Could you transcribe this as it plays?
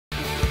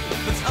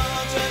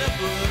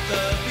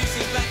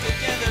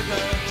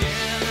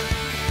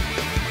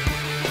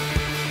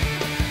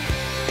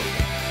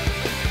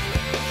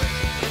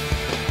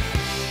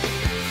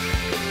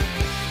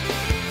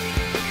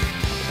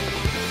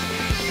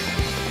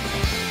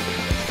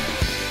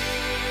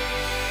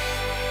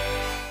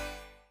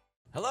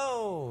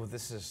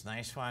this is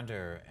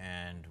Niswander,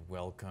 and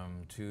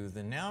welcome to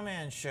the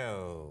Nowman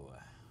Show.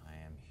 I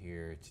am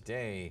here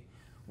today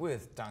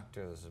with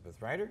Dr.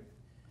 Lisabeth Ryder,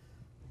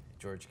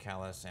 George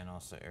Callis, and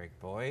also Eric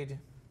Boyd.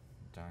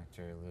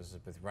 Dr.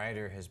 Lisabeth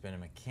Ryder has been a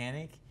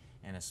mechanic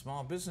and a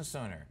small business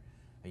owner,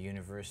 a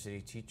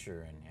university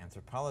teacher and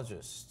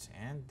anthropologist,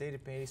 and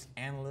database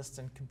analyst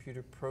and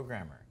computer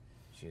programmer.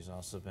 She has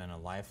also been a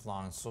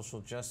lifelong social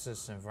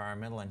justice,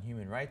 environmental, and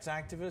human rights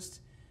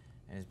activist,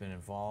 and has been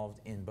involved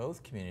in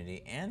both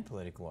community and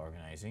political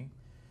organizing.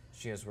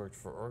 She has worked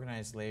for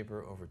organized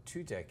labor over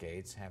 2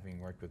 decades, having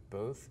worked with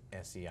both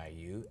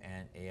SEIU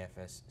and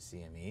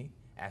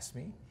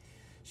ASME.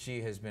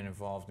 She has been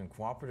involved in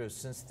cooperatives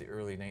since the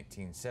early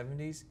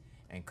 1970s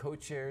and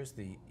co-chairs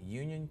the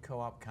Union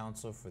Co-op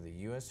Council for the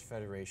U.S.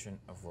 Federation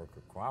of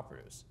Worker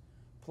Cooperatives.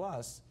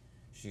 Plus,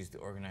 she's the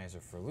organizer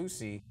for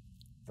LUCI,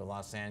 the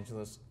Los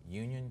Angeles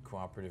Union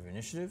Cooperative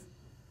Initiative.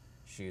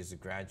 She is a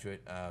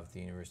graduate of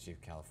the University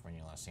of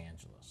California, Los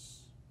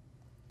Angeles.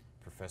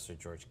 Professor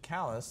George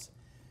Callis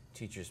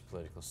teaches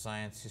political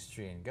science,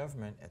 history, and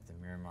government at the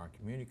Miramar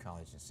Community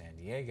College in San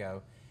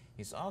Diego.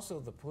 He's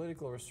also the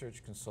political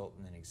research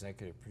consultant and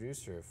executive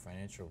producer of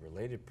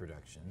financial-related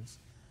productions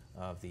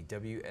of the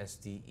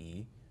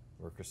WSDE,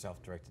 Worker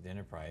Self-Directed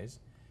Enterprise,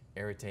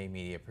 Arete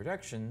Media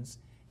Productions,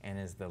 and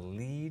is the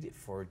lead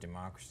for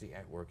Democracy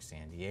at Work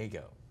San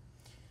Diego.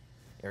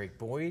 Eric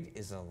Boyd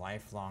is a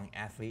lifelong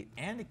athlete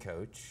and a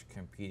coach,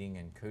 competing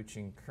and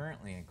coaching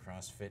currently in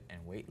CrossFit and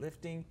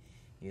weightlifting.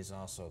 He is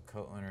also a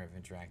co-owner of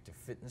Interactive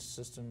Fitness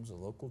Systems, a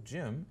local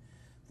gym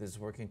that is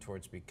working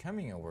towards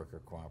becoming a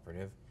worker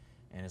cooperative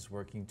and is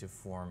working to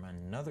form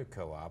another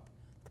co-op,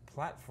 the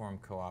Platform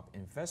Co-op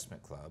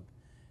Investment Club,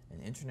 an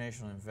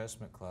international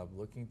investment club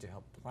looking to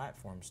help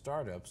platform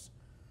startups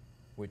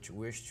which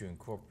wish to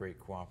incorporate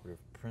cooperative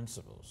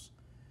principles.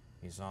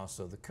 He's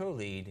also the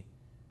co-lead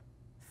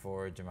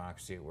for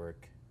Democracy at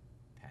Work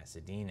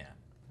Pasadena.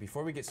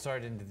 Before we get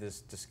started into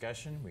this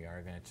discussion, we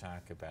are going to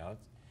talk about,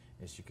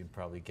 as you can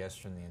probably guess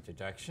from the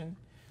introduction,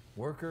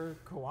 worker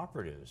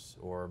cooperatives,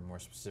 or more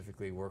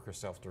specifically, worker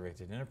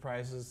self-directed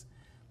enterprises.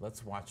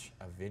 Let's watch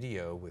a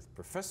video with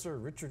Professor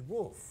Richard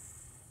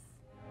Wolff.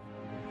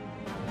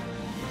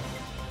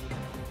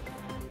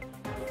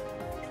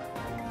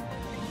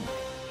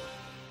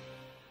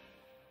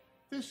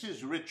 This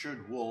is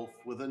Richard Wolff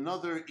with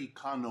another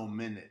Econo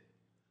Minute.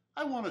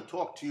 I want to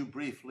talk to you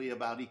briefly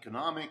about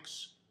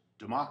economics,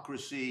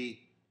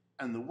 democracy,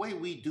 and the way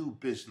we do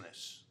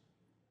business.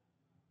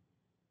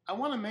 I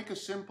want to make a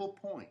simple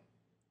point.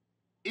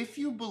 If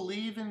you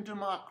believe in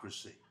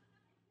democracy,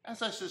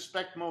 as I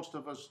suspect most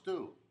of us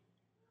do,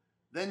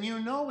 then you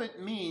know it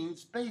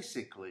means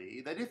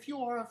basically that if you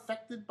are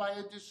affected by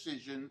a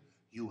decision,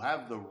 you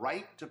have the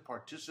right to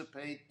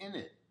participate in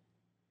it.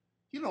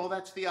 You know,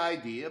 that's the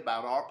idea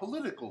about our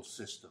political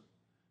system.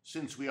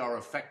 Since we are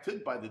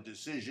affected by the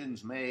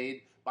decisions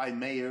made by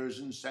mayors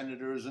and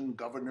senators and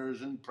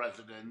governors and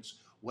presidents,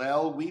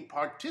 well, we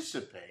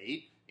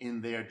participate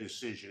in their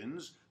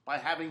decisions by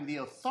having the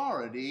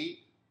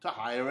authority to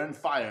hire and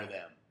fire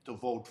them, to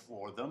vote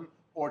for them,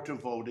 or to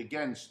vote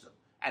against them.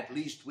 At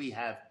least we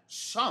have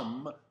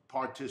some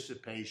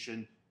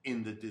participation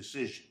in the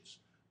decisions.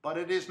 But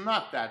it is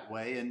not that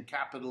way in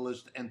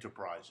capitalist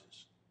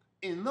enterprises.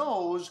 In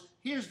those,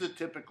 here's the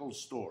typical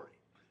story.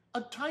 A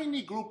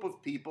tiny group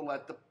of people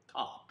at the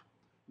top,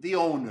 the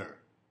owner,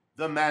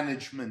 the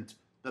management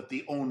that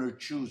the owner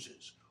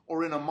chooses,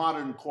 or in a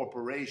modern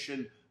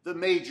corporation, the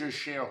major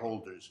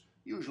shareholders,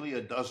 usually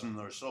a dozen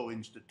or so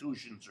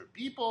institutions or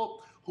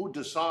people who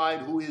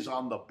decide who is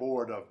on the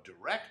board of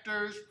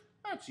directors.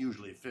 That's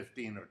usually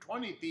 15 or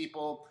 20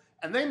 people,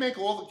 and they make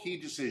all the key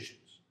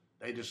decisions.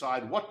 They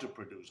decide what to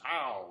produce,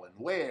 how and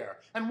where,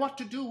 and what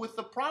to do with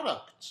the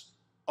products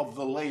of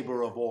the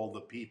labor of all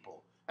the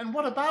people. And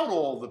what about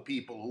all the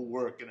people who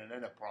work in an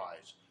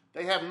enterprise?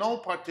 They have no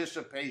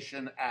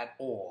participation at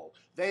all.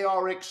 They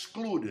are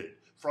excluded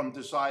from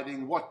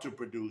deciding what to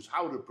produce,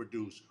 how to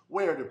produce,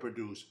 where to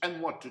produce,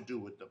 and what to do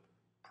with the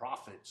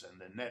profits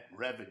and the net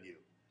revenue.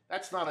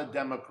 That's not a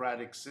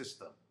democratic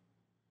system.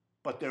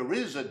 But there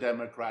is a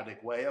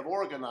democratic way of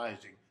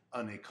organizing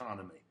an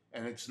economy,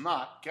 and it's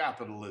not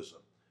capitalism.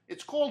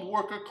 It's called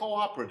worker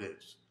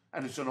cooperatives,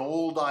 and it's an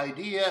old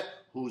idea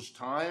whose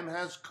time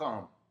has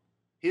come.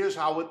 Here's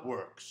how it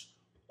works.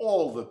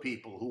 All the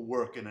people who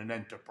work in an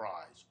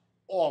enterprise,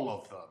 all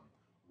of them,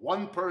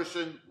 one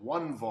person,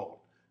 one vote.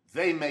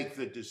 They make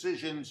the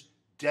decisions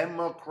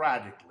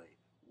democratically.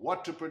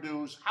 What to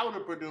produce, how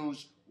to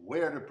produce,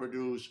 where to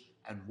produce,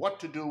 and what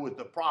to do with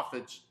the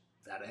profits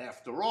that,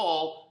 after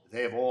all,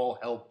 they've all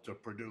helped to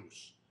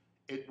produce.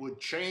 It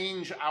would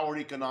change our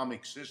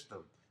economic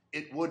system.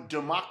 It would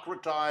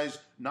democratize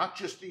not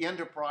just the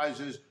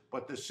enterprises,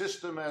 but the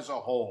system as a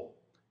whole.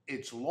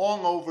 It's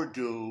long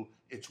overdue.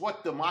 It's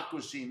what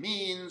democracy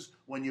means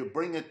when you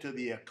bring it to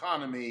the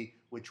economy,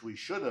 which we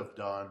should have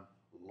done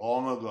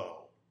long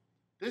ago.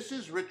 This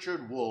is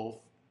Richard Wolff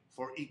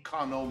for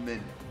Econo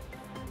Minute.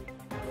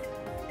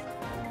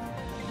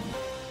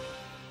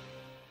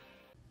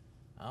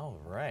 All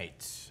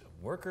right.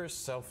 Worker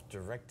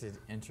self-directed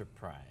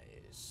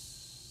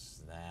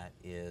enterprise. That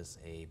is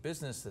a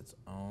business that's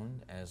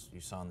owned, as you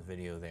saw in the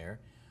video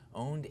there,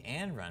 owned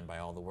and run by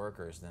all the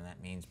workers. Then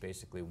that means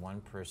basically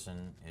one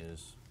person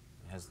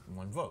has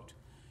one vote.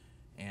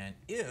 And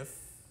if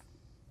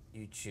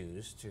you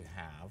choose to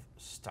have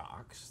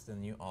stocks,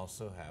 then you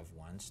also have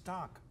one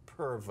stock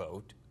per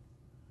vote,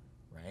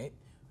 right?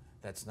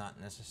 That's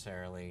not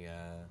necessarily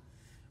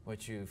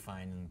what you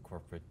find in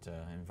corporate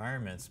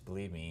environments,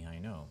 believe me, I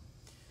know.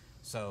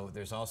 So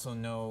there's also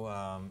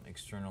no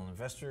external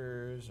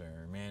investors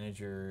or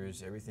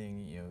managers.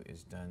 Everything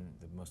is done.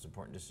 The most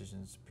important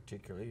decisions,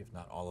 particularly, if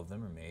not all of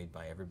them, are made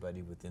by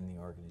everybody within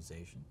the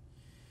organization.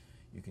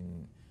 You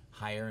can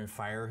hire and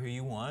fire who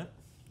you want.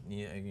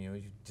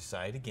 You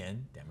decide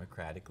again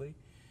democratically.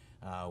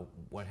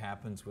 What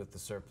happens with the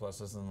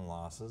surpluses and the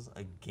losses,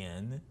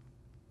 again,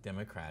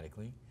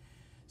 democratically.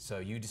 So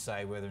you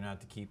decide whether or not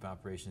to keep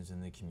operations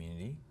in the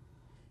community.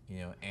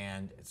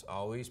 And it's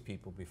always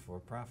people before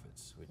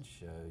profits,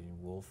 which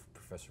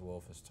Professor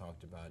Wolff has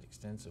talked about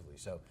extensively.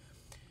 So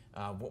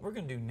what we're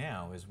going to do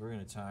now is we're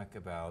going to talk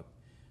about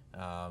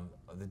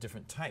the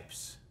different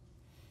types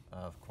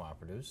of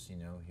cooperatives,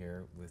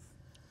 here with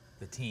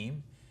the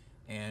team.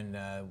 And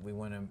we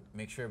want to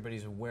make sure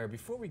everybody's aware.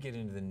 Before we get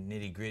into the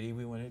nitty-gritty,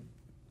 we want to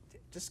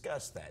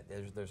discuss that.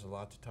 There's a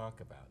lot to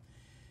talk about.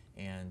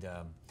 And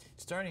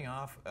starting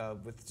off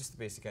with just the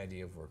basic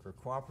idea of worker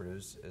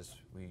cooperatives, as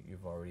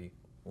you've already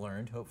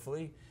learned,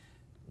 hopefully,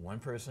 one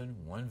person,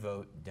 one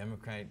vote,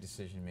 democratic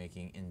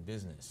decision-making in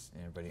business,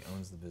 and everybody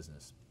owns the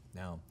business.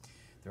 Now,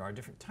 there are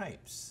different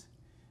types,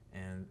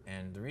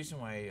 and the reason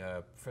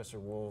why Professor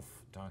Wolff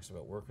talks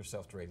about worker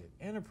self-directed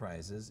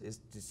enterprises is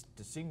to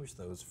distinguish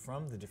those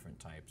from the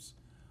different types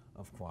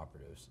of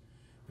cooperatives,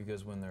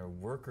 because when they're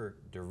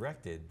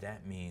worker-directed,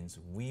 that means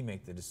we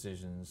make the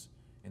decisions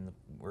in the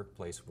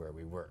workplace where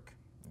we work,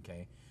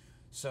 okay?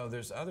 So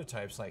there's other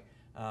types like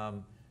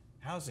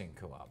housing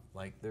co-op.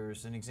 Like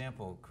there's an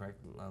example,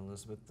 correct,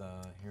 Lisabeth,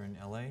 here in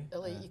LA?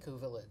 LA Eco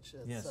Village.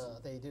 It's, yes.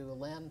 They do a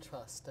land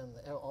trust, and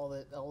all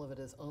of it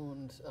is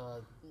owned,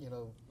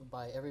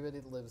 by everybody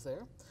that lives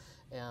there.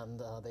 And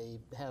they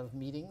have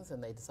meetings,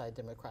 and they decide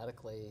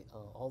democratically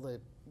all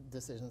the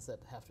decisions that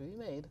have to be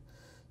made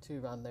to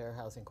run their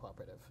housing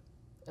cooperative.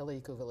 LA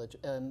Eco Village.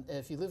 And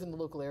if you live in the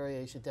local area,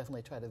 you should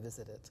definitely try to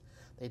visit it.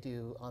 They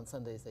do, on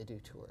Sundays, they do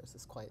tours.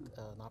 It's quite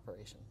an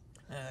operation.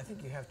 And I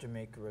think you have to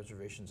make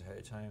reservations ahead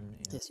of time.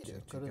 Yes, you do. To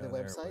go to the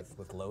there website.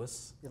 With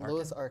Lois Yeah, Arkin.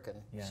 Lois Arkin.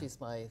 Yeah. She's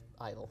my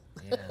idol.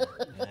 Yeah,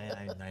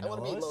 I know I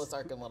want to Lois. meet Lois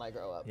Arkin when I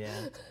grow up.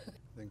 Yeah.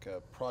 I think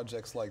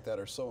projects like that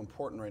are so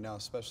important right now,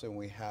 especially when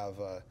we have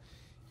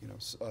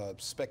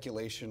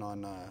speculation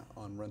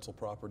on rental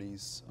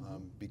properties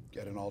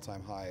at an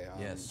all-time high,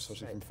 yes.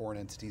 especially Right. from foreign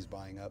entities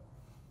buying up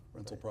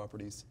rental Right.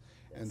 properties.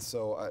 Yes. And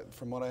so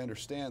from what I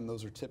understand,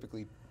 those are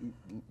typically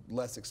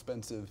less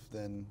expensive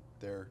than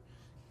their,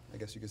 I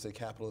guess you could say,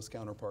 capitalist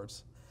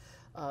counterparts.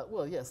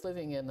 Well, yes,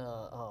 living in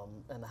a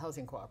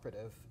housing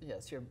cooperative,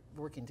 yes, you're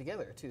working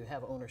together to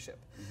have ownership.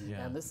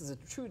 Yeah. And this is a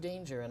true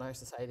danger in our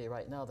society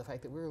right now, the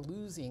fact that we're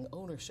losing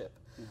ownership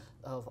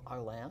of our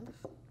land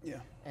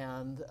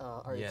and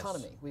our Yes.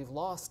 economy. We've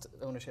lost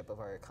ownership of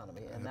our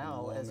economy. And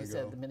now, as you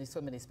said, so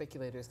many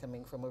speculators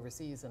coming from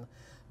overseas and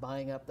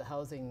buying up the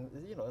housing,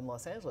 in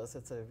Los Angeles,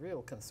 it's a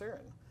real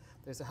concern.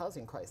 There's a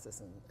housing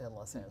crisis in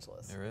Los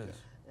Angeles. There is.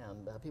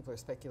 And people are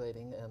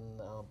speculating and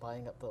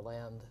buying up the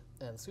land,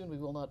 and soon we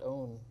will not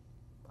own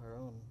our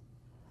own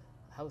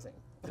housing.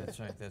 That's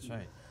right, that's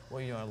right.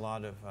 Well, a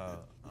lot of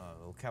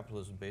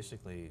capitalism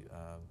basically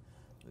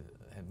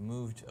have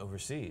moved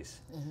overseas.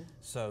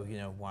 So,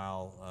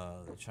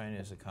 while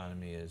China's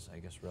economy is, I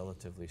guess,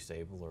 relatively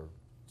stable or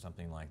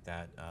something like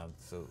that,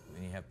 so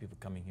when you have people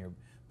coming here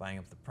buying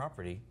up the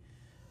property,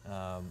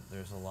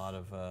 there's a lot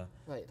of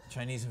Right.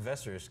 Chinese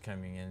investors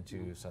coming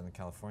into Southern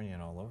California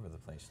and all over the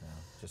place now.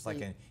 Just like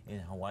in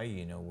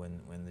Hawaii,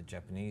 when the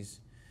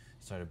Japanese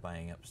started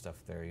buying up stuff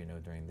there,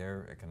 during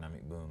their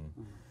economic boom,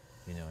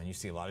 and you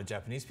see a lot of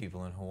Japanese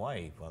people in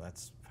Hawaii. Well,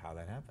 that's how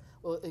that happened.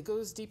 Well, it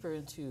goes deeper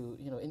into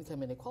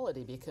income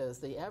inequality, because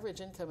the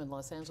average income in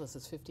Los Angeles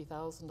is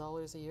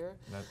 $50,000 a year.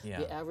 Yeah.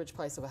 The average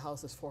price of a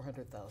house is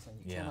 $400,000.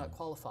 You Yeah. cannot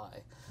qualify.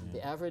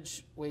 The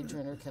average wage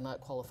earner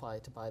cannot qualify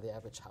to buy the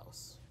average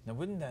house. Now,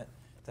 wouldn't that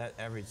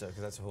average, because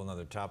that's a whole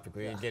other topic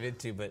we get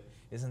into, but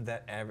isn't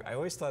that average? I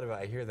always thought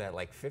I hear that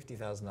like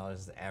 $50,000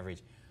 is the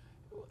average.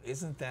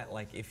 Isn't that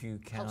like if you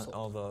count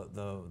Household.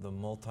 all the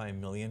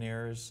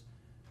multi-millionaires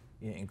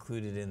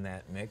included in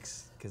that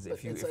mix? Because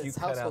if you it's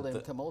cut household out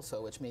income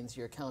also, which means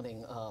you're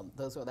counting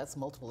that's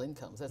multiple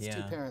incomes. That's two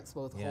Yeah. parents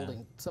both Yeah.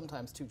 holding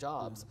sometimes two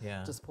jobs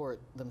Yeah. to support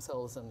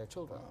themselves and their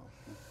children.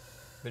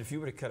 But if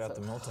you were to cut out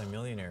the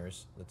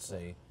multi-millionaires, let's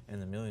say,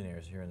 and the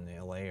millionaires here in the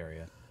LA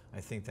area, I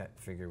think that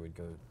figure would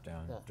go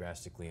down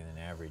drastically in an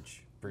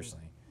average,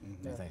 personally.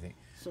 I think.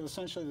 So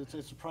essentially,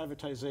 it's a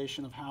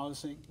privatization of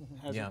housing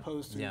as Yeah,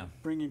 opposed to yeah.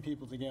 bringing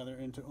people together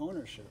into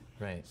ownership.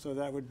 Right. So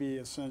that would be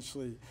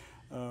essentially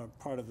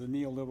part of the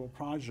neoliberal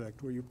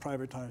project, where you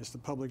privatize the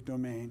public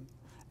domain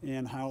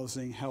and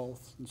housing,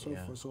 health, and so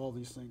Yeah. forth. So all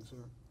these things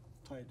are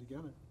tied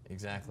together.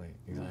 Exactly,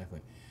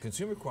 exactly.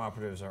 Consumer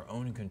cooperatives are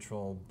owned and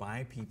controlled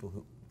by people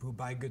who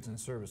buy goods and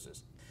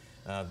services.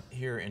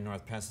 Here in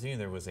North Pasadena,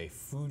 there was a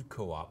food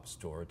co-op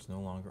store. It's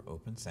no longer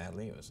open,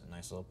 sadly. It was a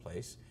nice little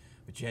place,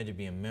 but you had to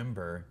be a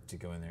member to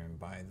go in there and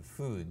buy the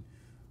food,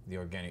 the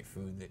organic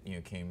food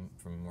that came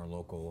from more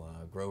local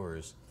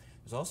growers.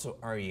 There's also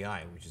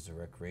REI, which is a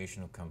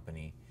recreational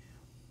company.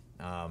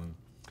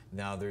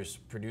 Now there's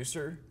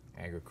producer,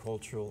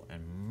 agricultural,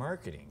 and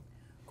marketing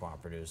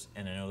cooperatives.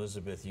 And I know,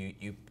 Lisabeth,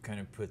 you kind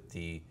of put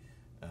the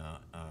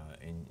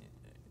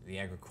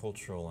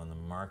agricultural and the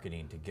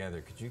marketing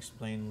together. Could you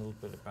explain a little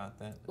bit about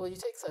that? Well, you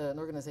take an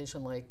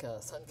organization like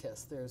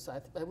Sunkist. There's, I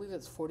believe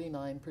it's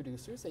 49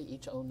 producers. They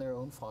each own their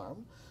own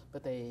farm,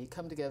 but they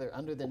come together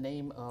under the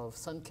name of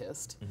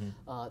Sunkist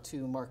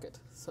to market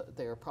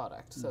their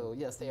product. So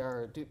yes, they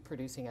are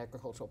producing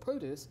agricultural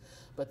produce,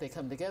 but they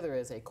come together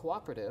as a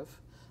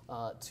cooperative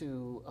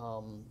to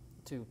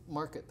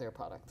market their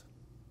product.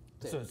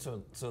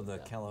 So the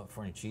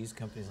California cheese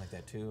companies like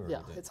that too? Or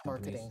Yeah, the it's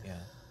companies? marketing. Yeah.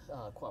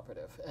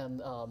 Cooperative.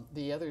 And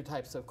the other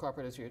types of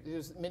cooperatives,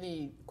 there's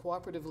many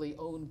cooperatively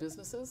owned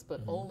businesses,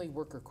 but only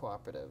worker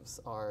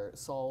cooperatives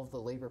solve the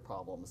labor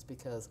problems,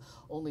 because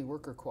only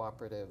worker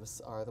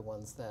cooperatives are the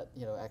ones that,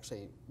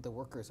 actually the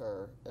workers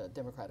are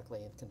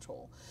democratically in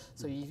control.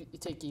 So you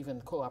take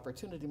even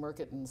Co-Opportunity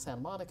Market in Santa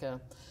Monica,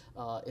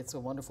 it's a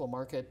wonderful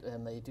market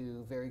and they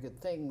do very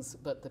good things,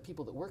 but the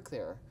people that work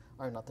there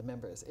are not the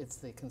members. It's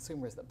the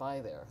consumers that buy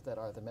there that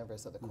are the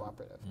members of the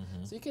cooperative.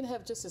 So you can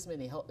have just as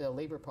many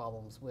labor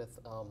problems with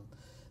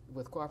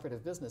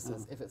cooperative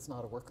businesses if it's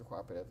not a worker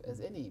cooperative as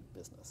any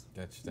business.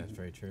 That's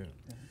very true.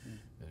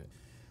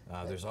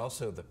 There's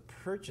also the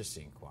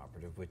purchasing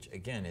cooperative, which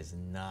again is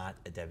not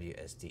a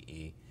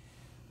WSDE.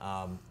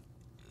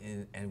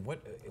 And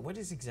what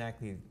is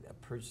exactly a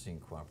purchasing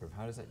cooperative?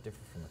 How does that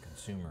differ from a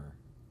consumer?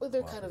 Well,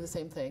 they're kind of the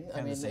same thing. Kind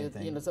of the same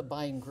thing. It's a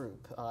buying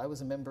group. I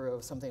was a member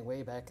of something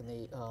way back in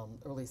the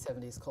early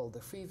 70s called the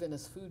Free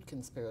Venice Food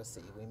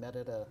Conspiracy. We met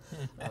at a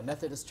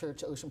Methodist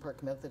church, Ocean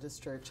Park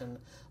Methodist Church, and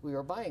we were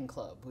a buying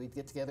club. We'd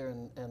get together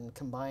and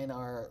combine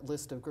our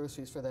list of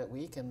groceries for that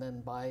week and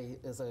then buy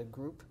as a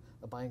group,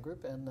 a buying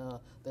group, and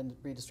then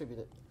redistribute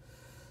it.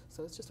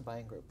 So it's just a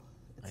buying group.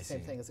 It's the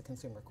same thing as a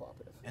consumer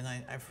cooperative. And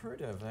I've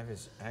heard of, I have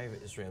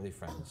Israeli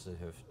friends that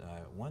have,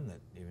 one that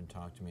even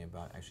talked to me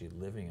about actually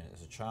living,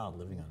 as a child,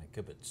 living on a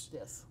kibbutz.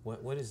 Yes.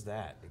 What is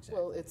that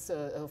exactly? Well, it's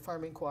a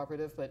farming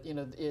cooperative, but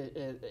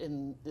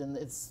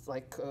it's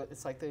like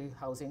the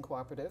housing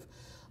cooperative.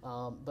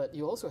 But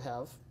you also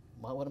have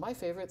one of my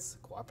favorites,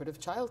 cooperative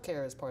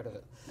childcare is part of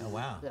it. Oh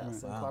wow!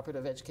 Yes, and wow.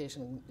 cooperative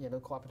education,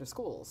 cooperative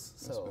schools.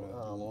 It's been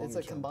a it's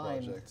a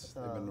combined project.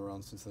 They've been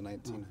around since the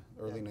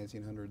early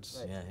 1900s.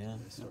 Right. Yeah.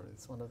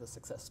 It's one of the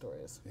success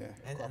stories. Yeah.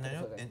 And I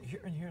know, and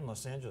here in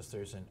Los Angeles,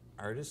 there's an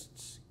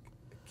artists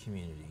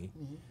community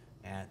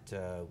at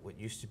what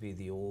used to be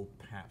the old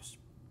Pabst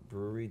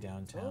Brewery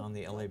downtown,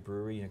 the LA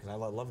Brewery. Because I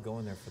love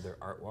going there for their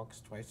art walks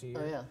twice a year.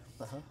 Oh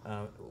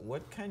yeah.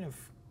 What kind of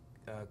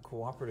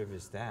cooperative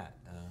is that?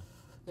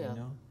 Do you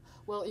know?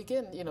 Well,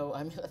 again,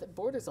 it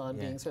borders on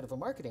being sort of a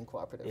marketing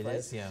cooperative, right? It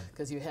is, yeah.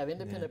 Because you have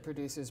independent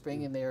producers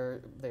bringing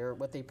their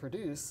what they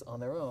produce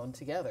on their own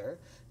together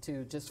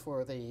to just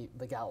for the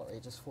gallery,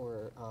 just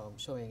for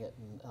showing it.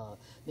 And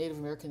Native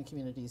American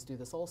communities do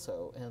this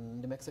also. In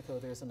New Mexico,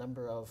 there's a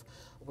number of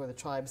where the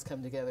tribes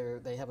come together.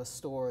 They have a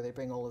store. They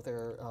bring all of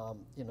their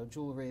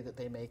jewelry that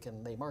they make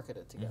and they market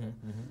it together.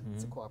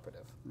 It's a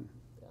cooperative.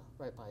 Yeah,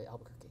 right by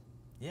Albuquerque.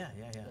 Yeah.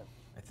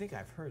 I think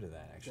I've heard of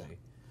that actually.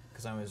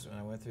 Because when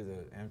I went through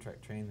the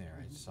Amtrak train there,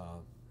 I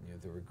saw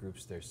there were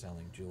groups there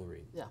selling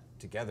jewelry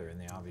together,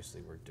 and they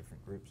obviously were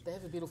different groups. They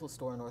have a beautiful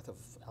store north of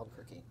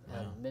Albuquerque,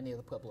 and many of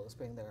the pueblos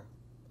bring their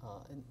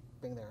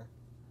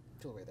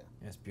jewelry there.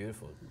 Yeah, it's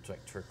beautiful. It's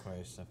like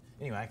turquoise stuff.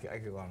 Anyway, I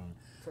could go on.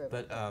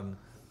 Forever. But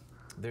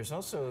there's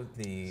also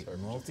the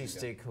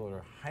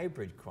multi-stakeholder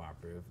hybrid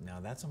cooperative. Now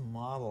that's a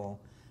model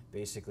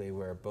basically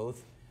where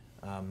both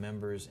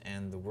members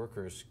and the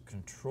workers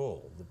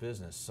control the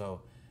business. So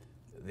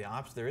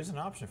there is an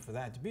option for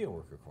that to be a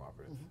worker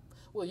cooperative.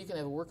 Well, you can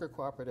have a worker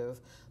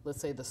cooperative.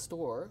 Let's say the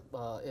store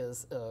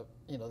is, the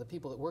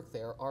people that work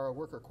there are a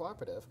worker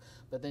cooperative,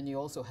 but then you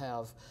also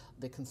have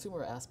the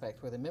consumer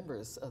aspect where the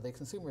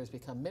consumers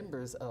become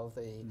members of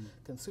the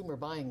consumer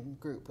buying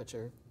group, which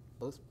are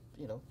both,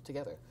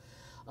 together.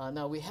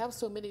 Now, we have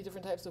so many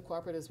different types of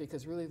cooperatives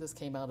because really this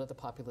came out of the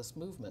populist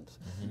movement,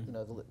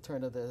 the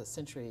turn of the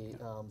century,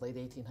 late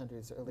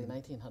 1800s, early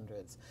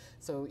 1900s.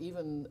 So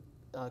even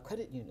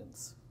credit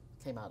unions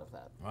came out of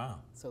that. Wow.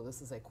 So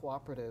this is a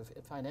cooperative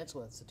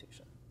financial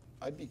institution.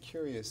 I'd be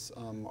curious,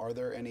 are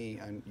there any,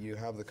 and you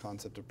have the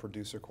concept of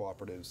producer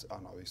cooperatives,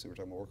 and obviously we're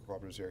talking about worker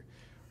cooperatives here,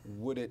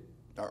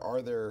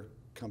 are there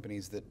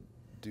companies that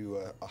do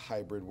a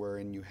hybrid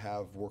wherein you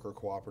have worker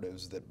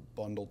cooperatives that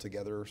bundle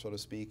together, so to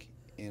speak,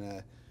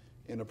 in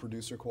a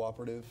producer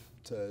cooperative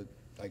to,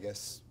 I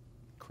guess,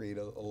 create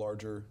a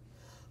larger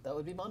That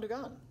would be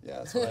Mondragon. Yeah,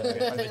 that's what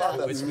I thought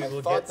that's, Which we will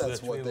I thought get to,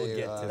 that's which what we will they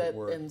get to. That,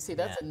 were. and see,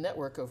 that's Yeah. a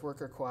network of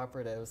worker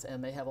cooperatives,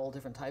 and they have all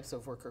different types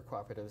of worker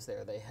cooperatives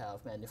there. They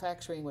have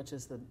manufacturing, which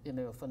is the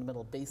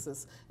fundamental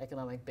basis,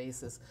 economic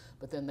basis,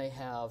 but then they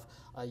have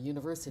a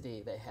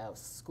university, they have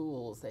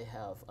schools, they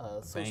have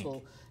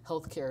social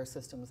healthcare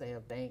systems, they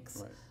have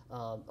banks.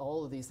 Right.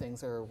 All of these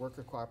things are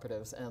worker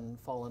cooperatives and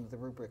fall under the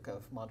rubric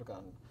of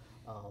Mondragon.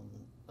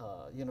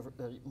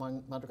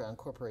 Mondragon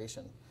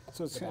Corporation.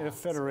 So it's a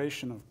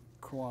federation of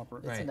cooperatives.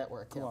 It's Right. a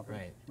network. Yeah.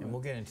 Right, and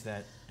we'll get into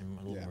that in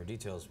a little more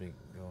detail as we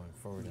go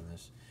forward in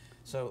this.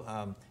 So,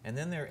 and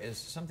then there is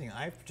something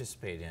I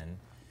participate in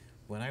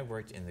when I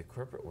worked in the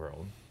corporate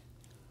world.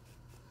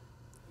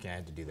 Okay, I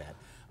had to do that.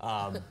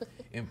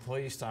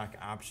 Employee Stock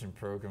Option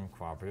Program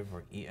Cooperative,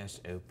 or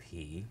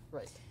ESOP.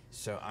 Right.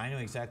 So I know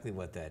exactly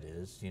what that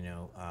is. But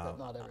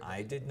not everybody.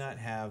 I did not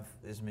have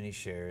as many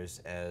shares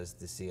as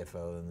the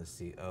CFO and the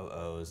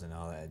COOs and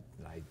all that.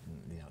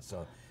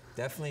 So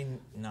definitely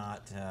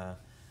not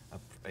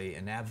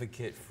an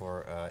advocate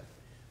for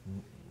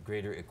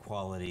greater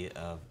equality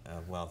of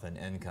wealth and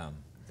income.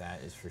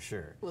 That is for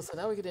sure. Well, so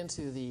now we get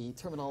into the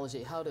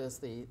terminology. How does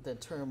the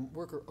term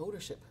worker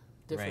ownership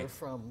differ Right.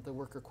 from the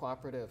worker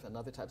cooperative and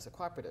other types of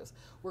cooperatives?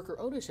 Worker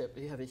ownership,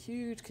 you have a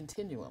huge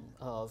continuum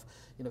of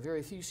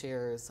very few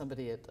shares.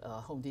 Somebody at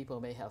Home Depot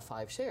may have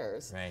 5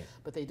 shares, Right.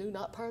 but they do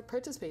not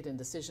participate in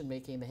decision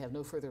making. They have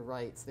no further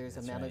rights. There's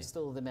That's right.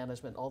 still the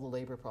management, all the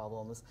labor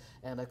problems,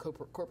 and a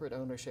corporate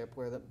ownership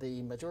where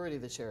the majority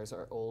of the shares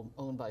are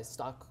owned by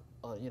stock,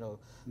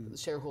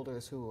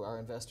 shareholders who are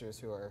investors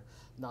who are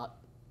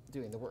not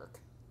doing the work.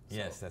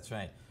 Yes, that's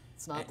right.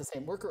 It's not the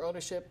same. Worker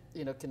ownership,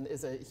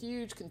 is a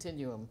huge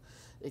continuum.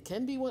 It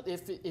can be one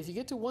if you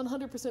get to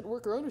 100%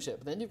 worker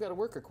ownership, then you've got a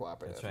worker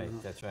cooperative. That's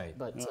right. That's right.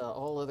 But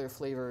all other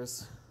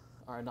flavors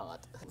are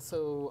not.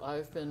 So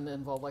I've been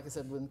involved, like I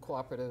said, with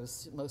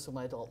cooperatives most of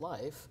my adult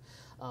life.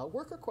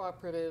 Worker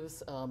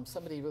cooperatives,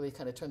 somebody really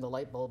kind of turned the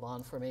light bulb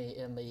on for me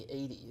in the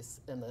 80s,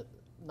 in the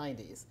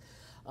 90s.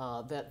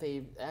 That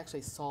they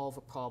actually solve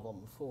a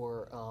problem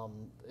for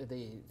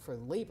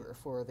labor,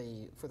 for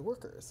the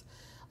workers,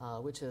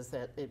 which is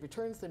that it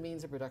returns the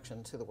means of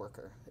production to the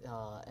worker,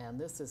 and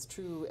this is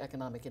true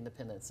economic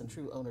independence and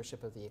true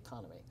ownership of the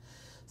economy.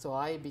 So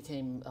I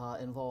became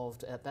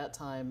involved at that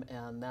time,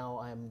 and now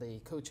I'm the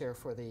co-chair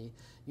for the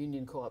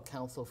Union Co-op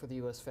Council for the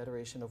U.S.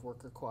 Federation of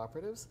Worker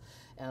Cooperatives,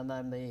 and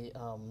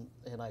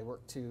and I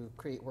work to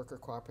create worker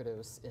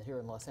cooperatives here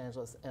in Los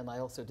Angeles, and I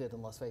also did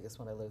in Las Vegas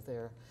when I lived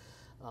there.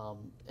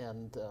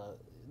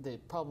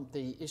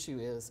 The issue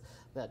is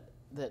that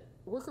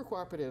worker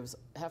cooperatives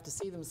have to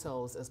see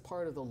themselves as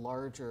part of the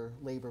larger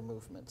labor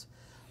movement.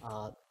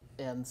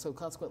 And so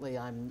consequently,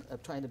 I'm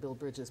trying to build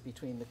bridges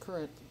between the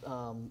current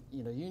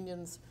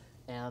unions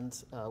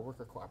and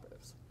worker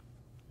cooperatives.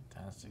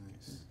 Fantastic.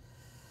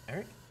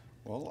 Eric?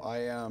 Well,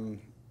 I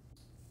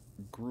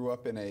grew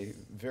up in a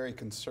very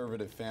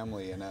conservative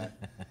family, and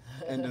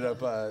ended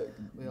up.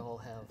 We all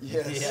have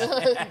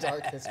Yes.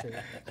 dark history.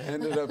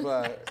 ended up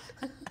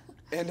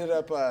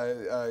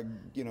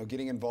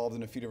getting involved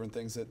in a few different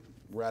things that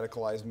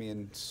radicalized me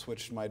and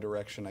switched my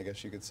direction, I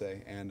guess you could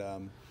say. And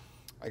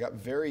I got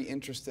very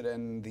interested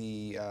in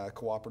the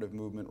cooperative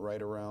movement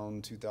right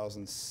around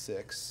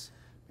 2006,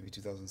 maybe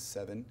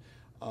 2007,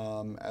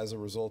 as a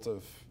result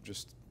of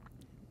just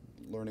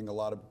learning a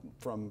lot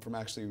from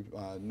actually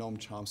Noam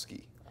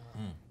Chomsky.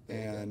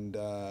 And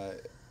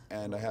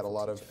I had a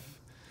lot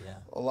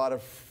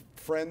of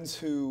friends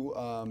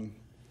who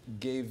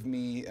gave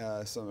me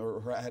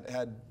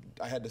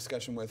I had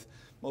discussion with,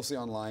 mostly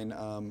online,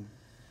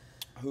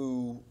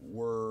 who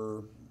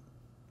were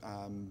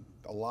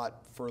a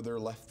lot further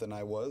left than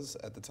I was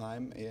at the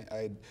time. I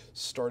had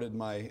started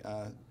my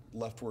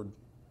leftward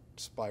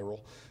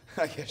spiral,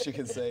 I guess you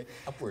could say.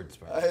 Upward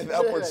spiral.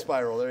 Upward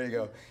spiral, there you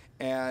go.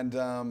 And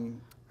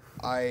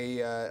I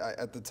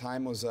at the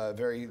time was a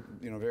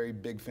very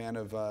big fan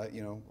of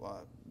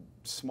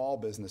small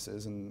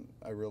businesses, and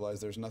I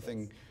realized there's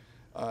nothing.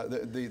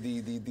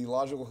 The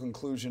logical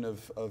conclusion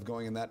of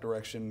going in that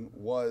direction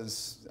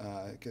was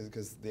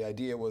because the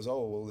idea was,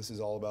 oh well, this is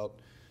all about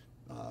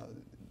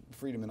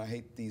freedom, and I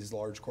hate these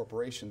large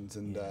corporations,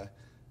 and the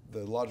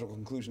logical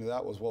conclusion of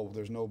that was, well,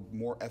 there's no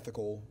more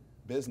ethical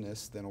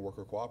business than a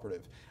worker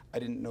cooperative. I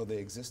didn't know they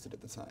existed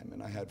at the time,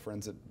 and I had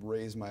friends that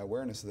raised my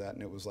awareness of that,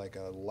 and it was like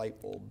a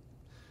light bulb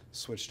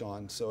switched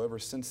on. So ever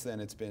since then,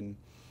 it's been,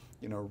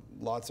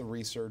 lots of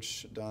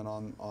research done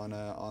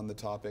on the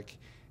topic,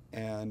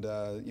 and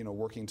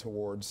working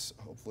towards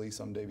hopefully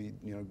someday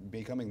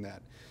becoming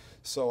that.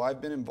 So I've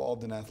been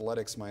involved in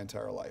athletics my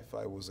entire life.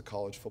 I was a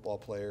college football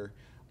player.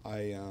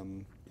 I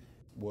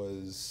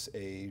was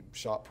a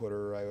shot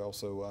putter. I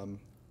also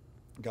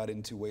got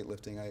into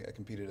weightlifting. I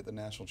competed at the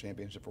national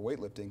championship for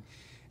weightlifting,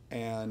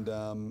 and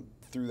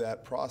through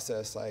that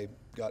process, I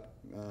got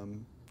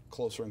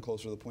closer and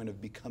closer to the point of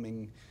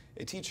becoming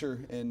a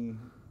teacher in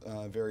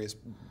various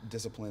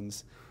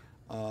disciplines.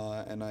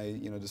 And I,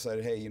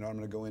 decided, hey, I'm going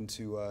to go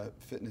into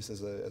fitness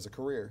as a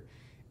career.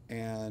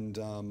 And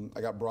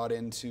I got brought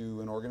into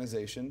an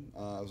organization. It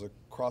was a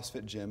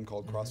CrossFit gym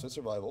called CrossFit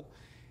Survival.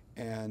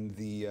 And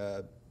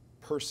the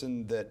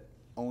person that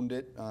owned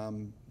it,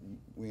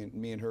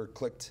 me and her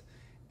clicked,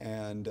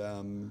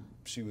 and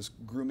she was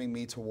grooming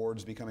me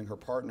towards becoming her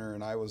partner,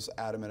 and I was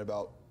adamant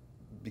about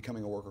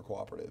becoming a worker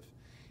cooperative.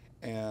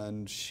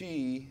 And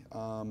she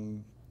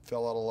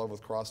fell out of love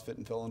with CrossFit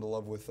and fell into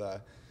love with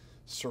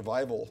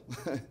survival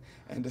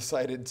and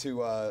decided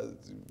to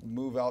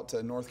move out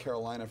to North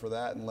Carolina for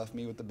that and left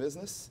me with the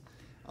business.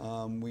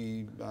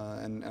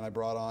 And I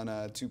brought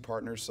on 2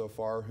 partners so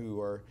far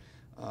who are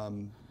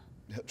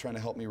trying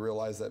to help me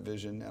realize that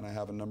vision, and I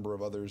have a number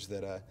of others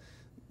that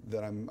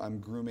I'm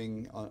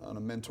grooming on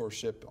a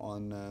mentorship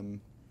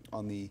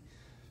on the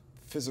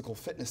physical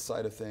fitness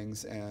side of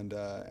things, and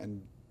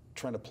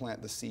trying to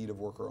plant the seed of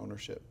worker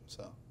ownership.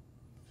 So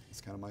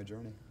it's kind of my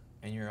journey.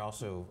 And you're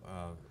also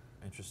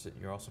interested.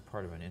 You're also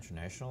part of an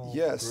international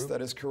Yes, group?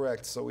 that is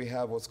correct. So we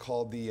have what's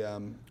called the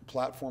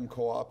Platform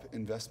Co-op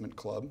Investment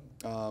Club.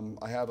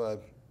 I have a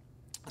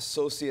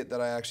associate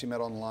that I actually met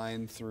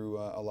online through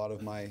a lot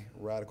of my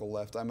radical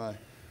left.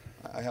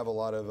 I have a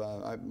lot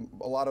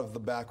of the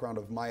background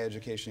of my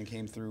education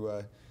came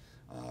through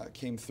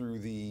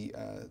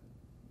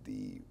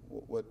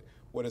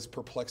what is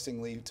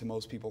perplexingly to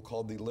most people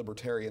called the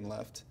libertarian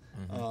left,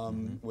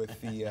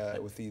 with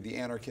the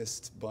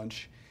anarchist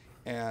bunch,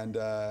 and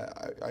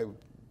I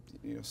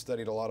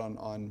studied a lot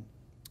on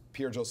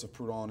Pierre-Joseph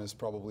Proudhon is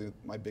probably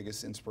my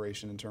biggest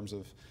inspiration in terms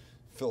of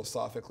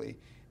philosophically.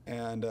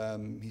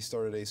 And he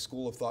started a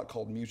school of thought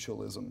called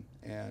mutualism,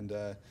 and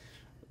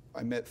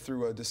I met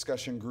through a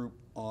discussion group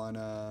on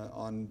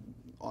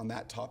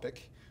that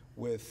topic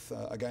with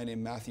a guy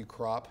named Matthew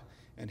Kropp,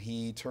 and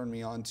he turned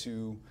me on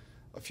to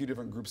a few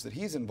different groups that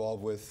he's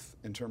involved with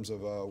in terms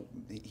of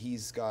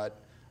he's got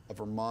a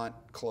Vermont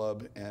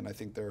club, and I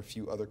think there are a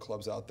few other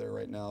clubs out there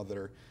right now that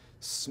are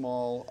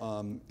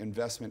small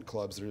investment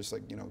clubs. They're just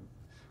like a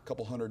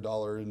couple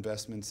 $100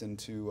 investments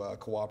into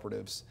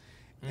cooperatives,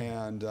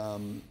 and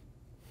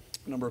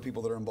a number of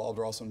people that are involved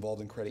are also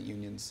involved in credit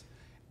unions.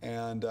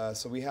 And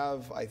so we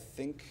have, I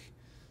think,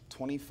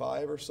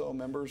 25 or so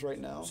members right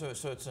now. So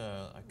it's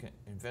like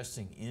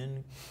investing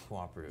in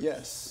cooperatives.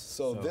 Yes.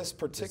 So this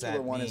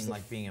particular one is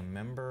like being a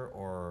member,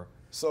 or?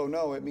 So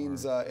no, it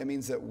means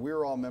that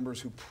we're all members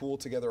who pool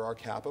together our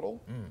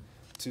capital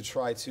to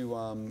try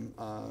to.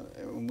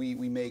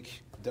 We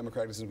make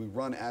democratic decisions. We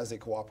run as a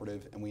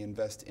cooperative and we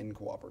invest in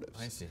cooperatives.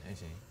 I see.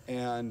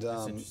 And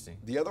that's interesting.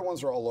 The other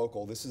ones are all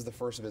local. This is the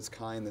first of its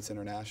kind that's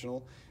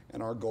international.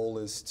 And our goal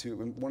is to.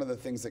 One of the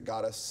things that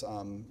got us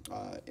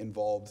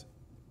involved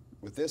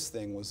with this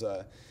thing was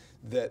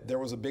that there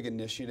was a big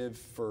initiative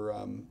for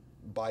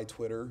buy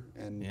Twitter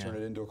and turn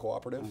it into a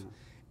cooperative.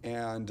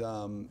 And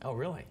oh,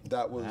 really?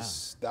 That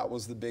was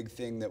the big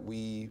thing that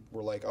we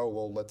were like, oh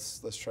well, let's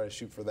try to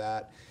shoot for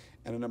that,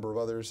 and a number of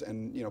others.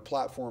 And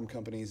platform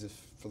companies, if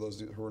for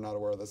those who are not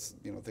aware, that's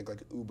think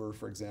like Uber,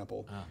 for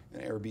example,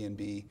 and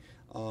Airbnb.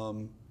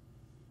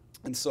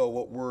 And so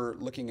what we're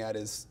looking at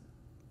is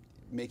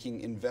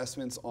making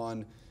investments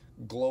on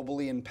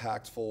globally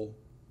impactful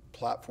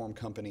platform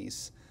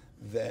companies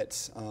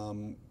that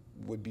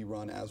would be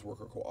run as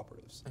worker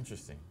cooperatives.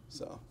 Interesting.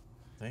 So,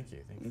 thank you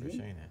for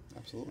sharing that.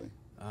 Absolutely.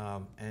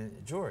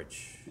 And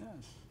George.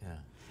 Yes. Yeah.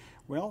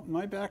 Well,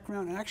 my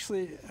background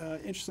actually,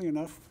 interestingly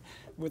enough,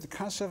 with the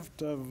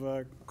concept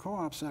of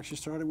co-ops actually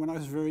started when I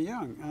was very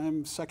young.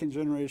 I'm second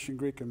generation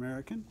Greek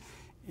American,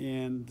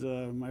 and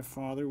my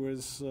father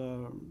was,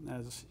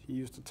 as he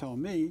used to tell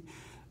me,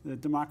 that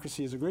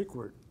democracy is a Greek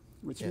word,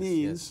 which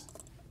means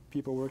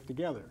people work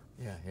together.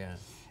 Yeah.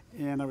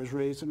 And I was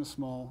raised in a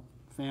small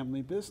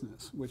family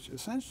business, which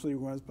essentially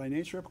was by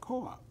nature a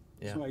co-op.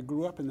 Yeah. So I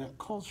grew up in that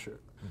culture.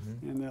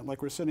 And that,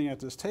 like we're sitting at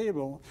this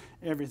table,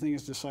 everything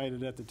is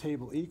decided at the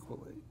table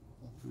equally.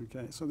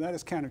 Okay, so that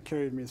has kind of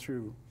carried me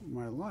through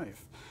my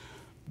life.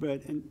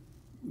 But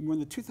when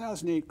the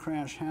 2008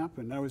 crash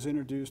happened, I was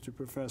introduced to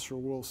Professor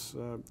Wolff's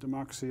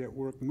Democracy at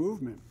Work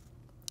movement.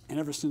 And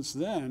ever since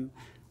then,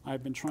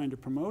 I've been trying to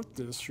promote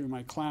this through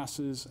my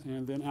classes,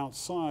 and then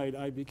outside,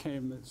 I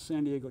became the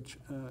San Diego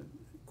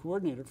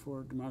coordinator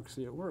for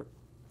Democracy at Work.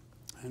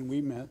 And we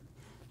met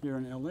here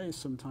in LA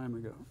some time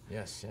ago.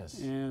 Yes.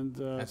 And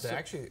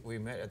actually, we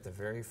met at the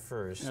very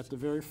first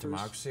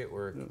Democracy at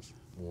Work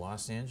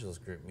Los Angeles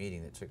group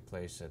meeting that took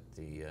place at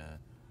the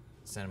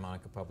Santa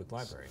Monica Public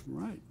Library.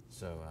 Right.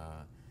 So,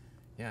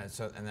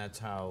 and that's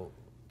how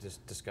this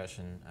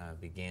discussion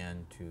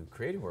began to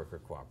create a worker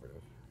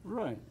cooperative.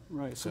 Right.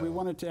 So we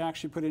wanted to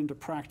actually put it into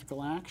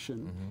practical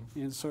action.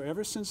 And so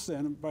ever since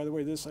then, and by the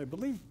way, I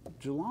believe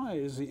July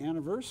is the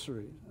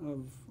anniversary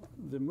of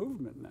the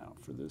movement now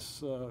for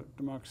this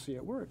Democracy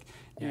at Work.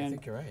 Yeah, and I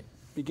think you're right.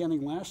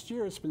 Beginning last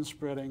year, it's been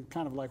spreading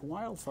kind of like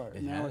wildfire.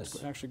 Now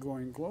it's actually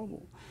going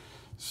global.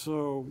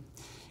 So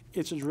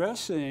it's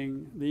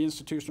addressing the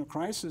institutional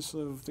crisis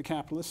of the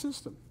capitalist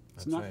system.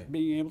 It's not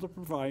being able to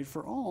provide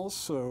for all.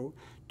 So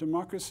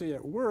democracy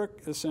at work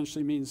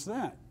essentially means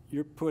that.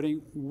 You're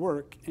putting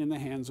work in the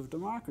hands of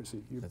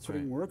democracy. You're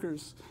putting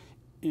workers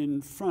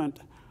in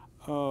front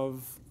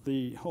of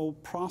the whole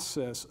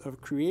process of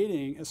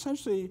creating,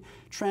 essentially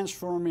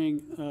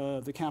transforming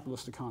the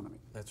capitalist economy.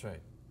 That's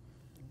right.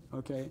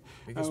 Okay?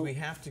 Because we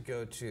have to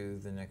go to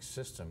the next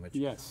system, which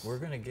yes. we're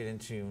going to get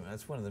into.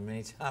 That's one of the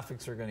many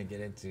topics we're going to get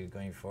into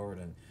going forward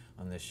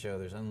on this show.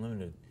 There's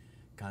unlimited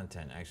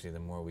content, actually, the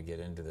more we get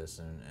into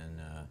this.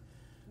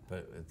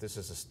 But this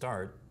is a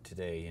start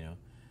today, you know.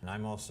 And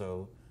I'm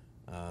also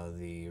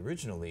the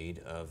original lead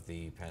of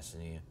the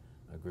Pasadena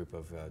group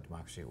of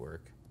Democracy at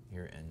Work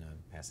here in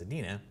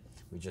Pasadena.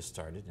 We just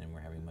started, and we're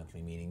having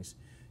monthly meetings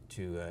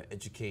to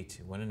educate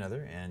one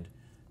another and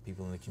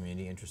people in the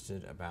community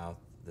interested about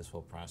this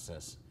whole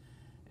process.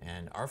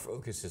 And our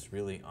focus is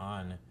really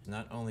on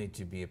not only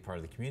to be a part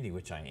of the community,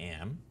 which I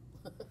am,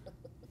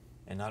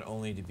 and not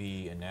only to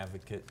be an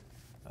advocate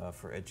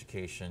for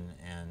education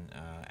and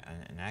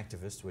an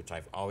activist, which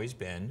I've always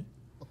been,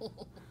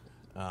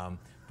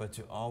 but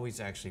to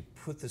always actually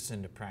put this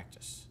into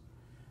practice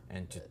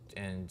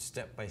and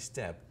step by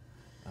step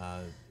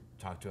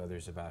talk to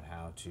others about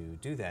how to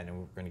do that, and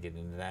we're going to get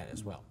into that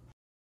as well.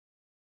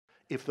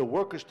 If the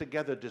workers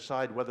together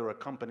decide whether a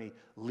company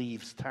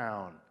leaves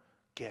town,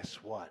 guess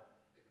what?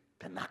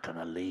 They're not going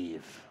to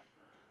leave.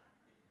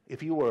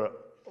 If you were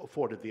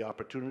afforded the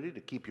opportunity to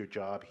keep your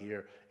job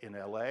here in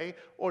LA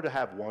or to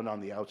have one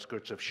on the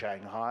outskirts of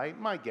Shanghai,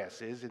 my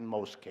guess is, in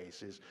most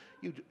cases,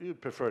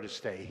 you'd prefer to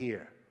stay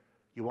here.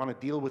 You want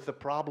to deal with the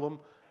problem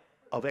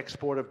of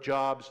export of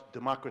jobs,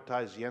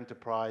 democratize the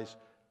enterprise,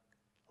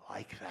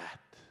 like that.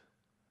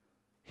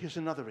 Here's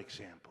another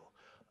example.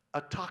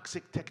 A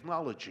toxic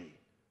technology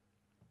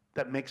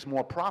that makes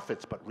more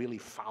profits but really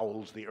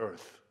fouls the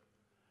earth.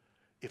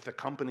 If the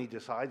company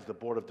decides, the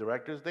board of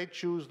directors, they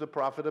choose the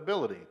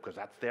profitability because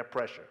that's their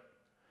pressure.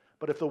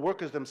 But if the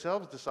workers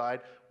themselves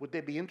decide, would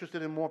they be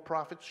interested in more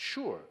profits?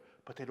 Sure.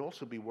 But they'd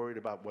also be worried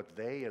about what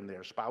they and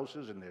their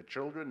spouses and their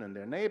children and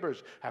their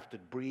neighbors have to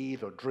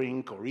breathe or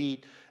drink or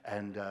eat.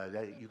 And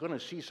you're going to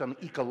see some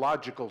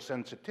ecological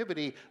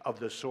sensitivity of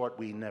the sort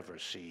we never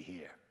see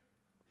here.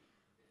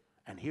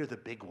 And here's the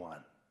big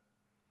one.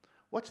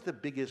 What's the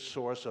biggest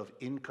source of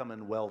income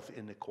and wealth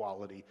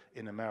inequality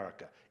in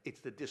America? It's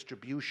the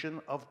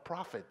distribution of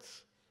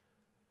profits.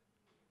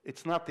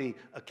 It's not the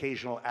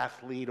occasional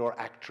athlete or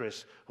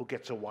actress who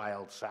gets a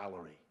wild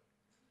salary.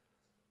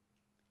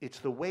 It's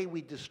the way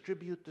we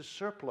distribute the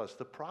surplus,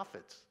 the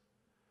profits.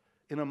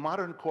 In a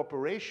modern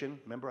corporation,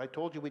 remember I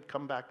told you we'd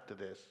come back to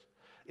this.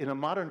 In a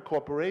modern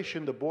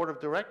corporation, the board of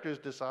directors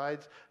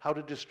decides how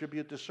to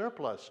distribute the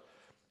surplus.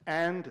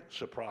 And,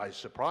 surprise,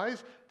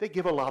 surprise, they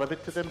give a lot of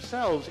it to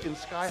themselves in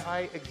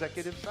sky-high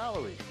executive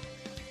salaries.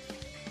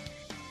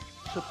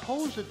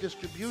 Suppose the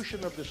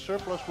distribution of the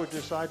surplus were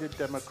decided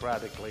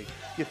democratically.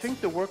 You think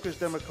the workers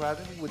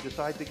democratically would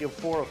decide to give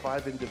 4 or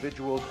 5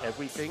 individuals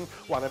everything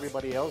while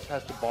everybody else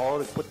has to borrow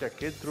to put their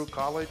kid through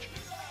college?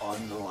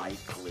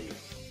 Unlikely.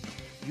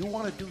 You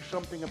want to do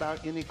something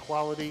about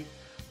inequality?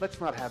 Let's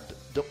not have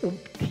the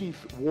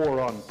umpteenth war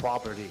on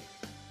poverty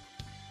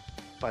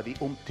by the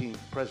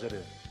umpteenth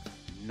president.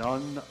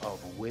 None of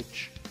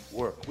which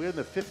work. We're in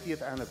the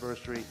 50th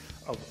anniversary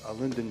of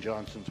Lyndon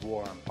Johnson's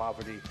war on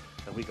poverty,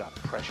 and we got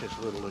precious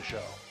little to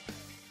show.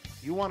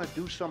 You want to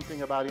do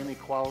something about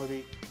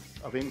inequality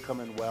of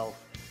income and wealth,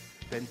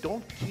 then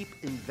don't keep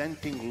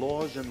inventing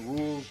laws and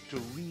rules to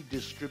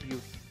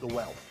redistribute the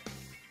wealth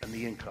and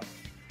the income.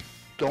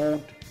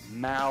 Don't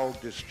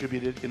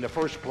maldistribute it in the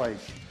first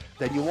place.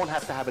 Then you won't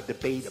have to have a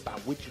debate about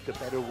which is the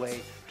better way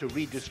to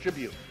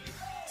redistribute.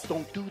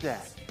 Don't do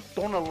that.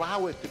 Don't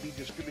allow it to be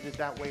distributed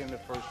that way in the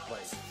first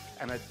place.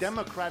 And a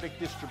democratic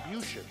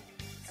distribution.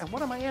 And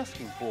what am I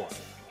asking for?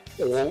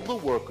 All the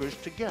workers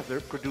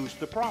together produce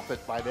the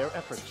profit by their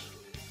efforts.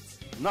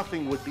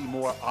 Nothing would be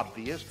more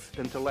obvious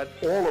than to let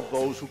all of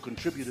those who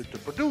contributed to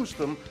produce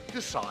them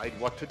decide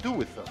what to do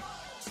with them.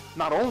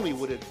 Not only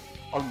would it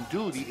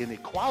undo the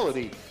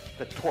inequality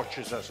that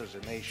tortures us as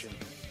a nation,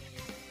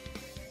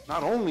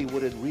 not only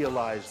would it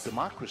realize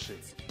democracy,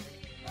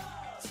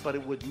 but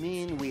it would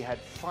mean we had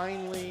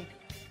finally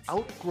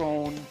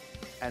outgrown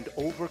and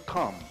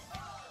overcome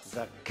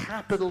the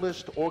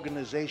capitalist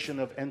organization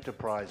of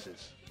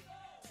enterprises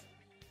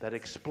that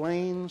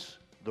explains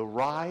the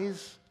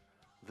rise,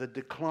 the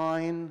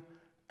decline,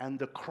 and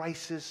the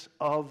crisis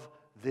of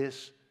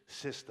this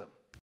system.